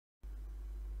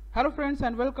Hello friends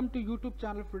and welcome to YouTube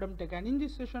channel Freedom Tech, and in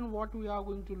this session what we are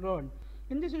going to learn,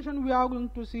 in this session we are going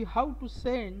to see how to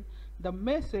send the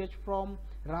message from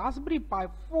Raspberry Pi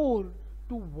 4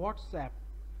 to WhatsApp.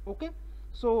 Okay,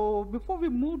 so before we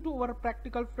move to our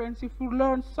practical, friends, if you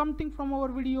learn something from our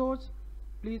videos,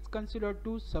 please consider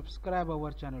to subscribe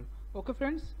our channel. Okay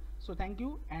friends, so thank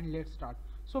you and let's start.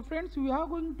 So friends, we are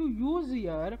going to use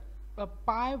here a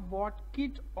Pi Watt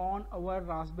kit on our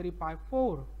Raspberry Pi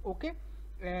 4. Okay,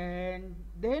 and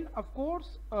then of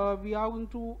course we are going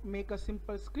to make a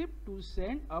simple script to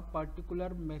send a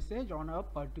particular message on a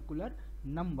particular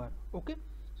number. Okay,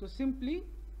 so simply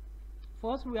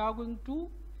first we are going to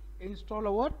install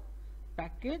our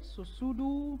package. So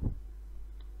sudo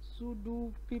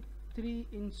pip3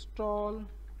 install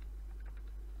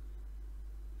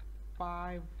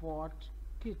Pi Watt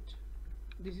kit.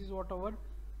 This is what our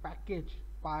package,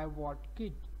 Pi Watt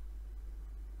kit.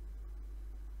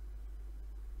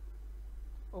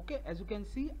 Okay, as you can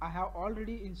see, I have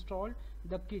already installed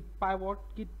the kit, Pi Watt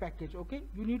kit package. Okay,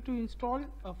 you need to install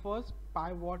a first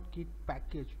Pi Watt kit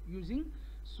package using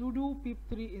sudo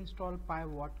pip3 install Pi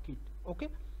Watt kit. Okay,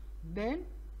 then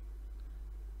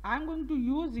I'm going to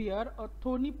use here a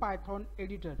Thony Python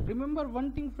editor. Remember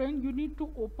one thing, friend, you need to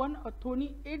open a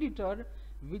Thony editor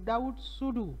without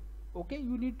sudo. Okay,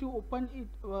 you need to open it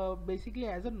basically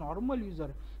as a normal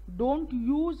user. Don't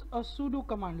use a sudo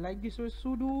command like this way,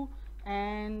 sudo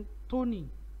and Thony.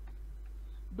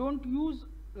 Don't use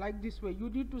like this way.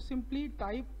 You need to simply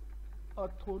type a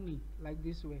Thony like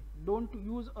this way. Don't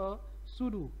use a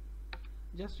sudo.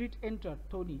 Just hit enter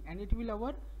Thony and it will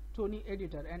our Thony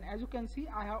editor. And as you can see,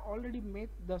 I have already made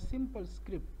the simple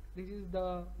script. This is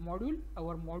the module,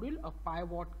 our module, a Pi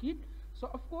Watt kit.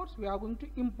 So of course we are going to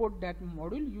import that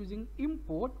module using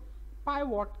import Pi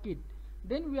Watt kit.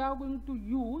 Then we are going to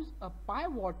use a Pi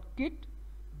Watt kit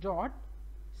dot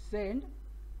send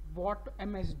watt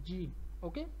msg.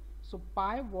 Okay, so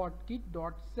Pi Watt kit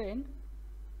dot send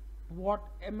watt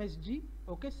msg.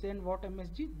 Okay, send watt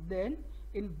msg. Then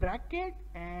in bracket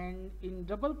and in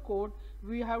double quote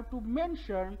we have to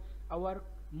mention our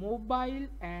mobile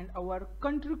and our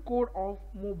country code of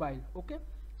mobile. Okay,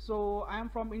 so I am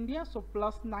from India, so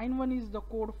 +91 is the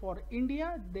code for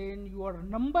India, then your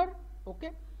number.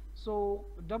 Okay, so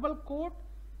double quote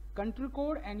country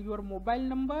code and your mobile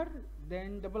number,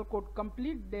 then double quote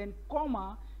complete, then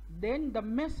comma, then the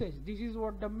message. This is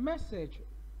what the message,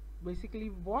 basically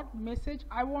what message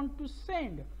I want to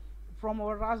send from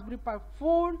our Raspberry Pi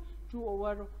 4 to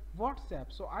our WhatsApp.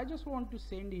 So I just want to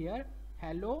send here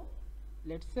hello,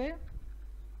 let's say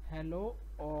hello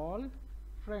all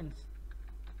friends,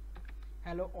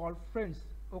 hello all friends.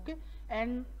 Okay,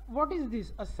 and what is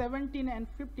this, a 17 and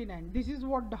 59, this is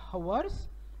what the hours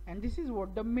and this is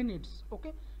what the minutes.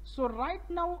 Okay, so right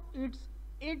now it's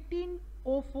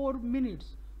 18:04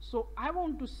 minutes, so I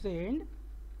want to send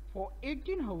for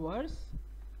 18 hours,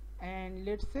 and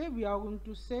let's say we are going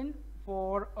to send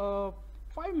for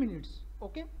 5 minutes.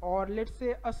 Okay, or let's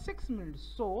say 6 minutes.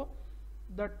 So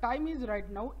the time is right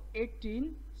now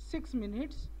 18:06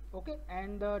 minutes. Okay,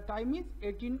 and the time is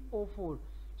 18:04.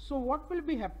 So what will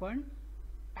be happen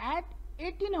at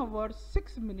 18 hours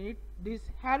 6 minutes, this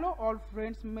hello all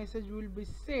friends message will be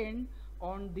sent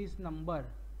on this number.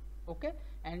 Okay,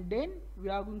 and then we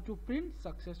are going to print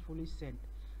successfully sent.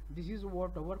 This is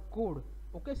what our code.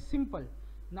 Okay, simple.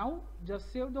 Now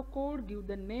just save the code, give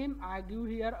the name. I give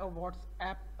here a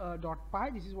whatsapp.py.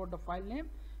 This is what the file name.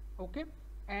 Okay,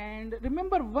 and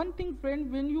remember one thing,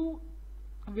 friend, when you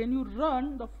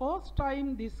run the first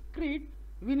time this script,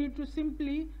 we need to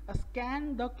simply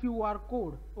scan the QR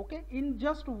code. Okay, in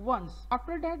just once.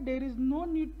 After that there is no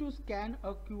need to scan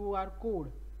a QR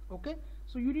code. Okay,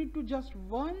 so you need to just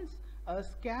once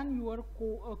scan your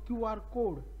QR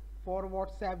code for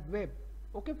WhatsApp web.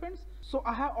 Okay friends, so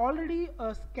I have already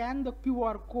scanned the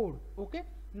QR code. Okay,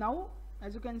 now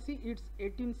as you can see it's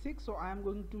 18:06, so I am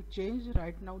going to change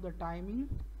right now the timing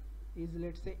is,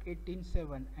 let's say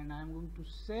 18:07, and I am going to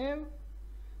save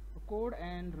the code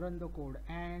and run the code.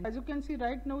 And as you can see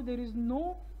right now there is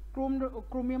no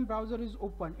Chromium browser is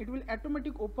open. It will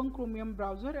automatic open Chromium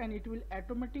browser and it will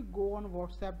automatic go on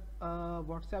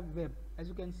WhatsApp web. As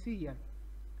you can see here,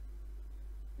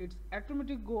 it's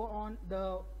automatic go on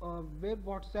the web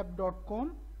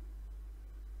whatsapp.com.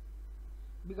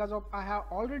 because of I have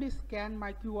already scanned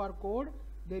my QR code,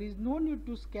 there is no need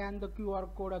to scan the QR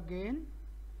code again.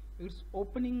 It's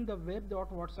opening the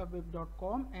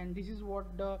web.whatsappweb.com, and this is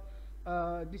what the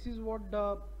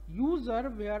user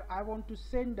where I want to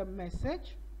send a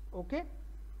message. Okay,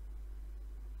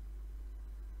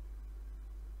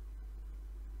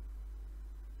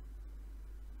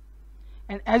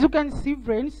 And as you can see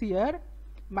friends, here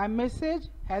my message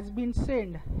has been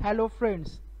sent, hello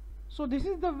friends. So this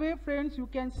is the way friends you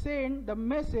can send the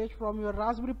message from your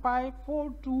Raspberry Pi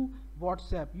 4 to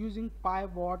WhatsApp using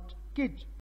PiWatt Kit.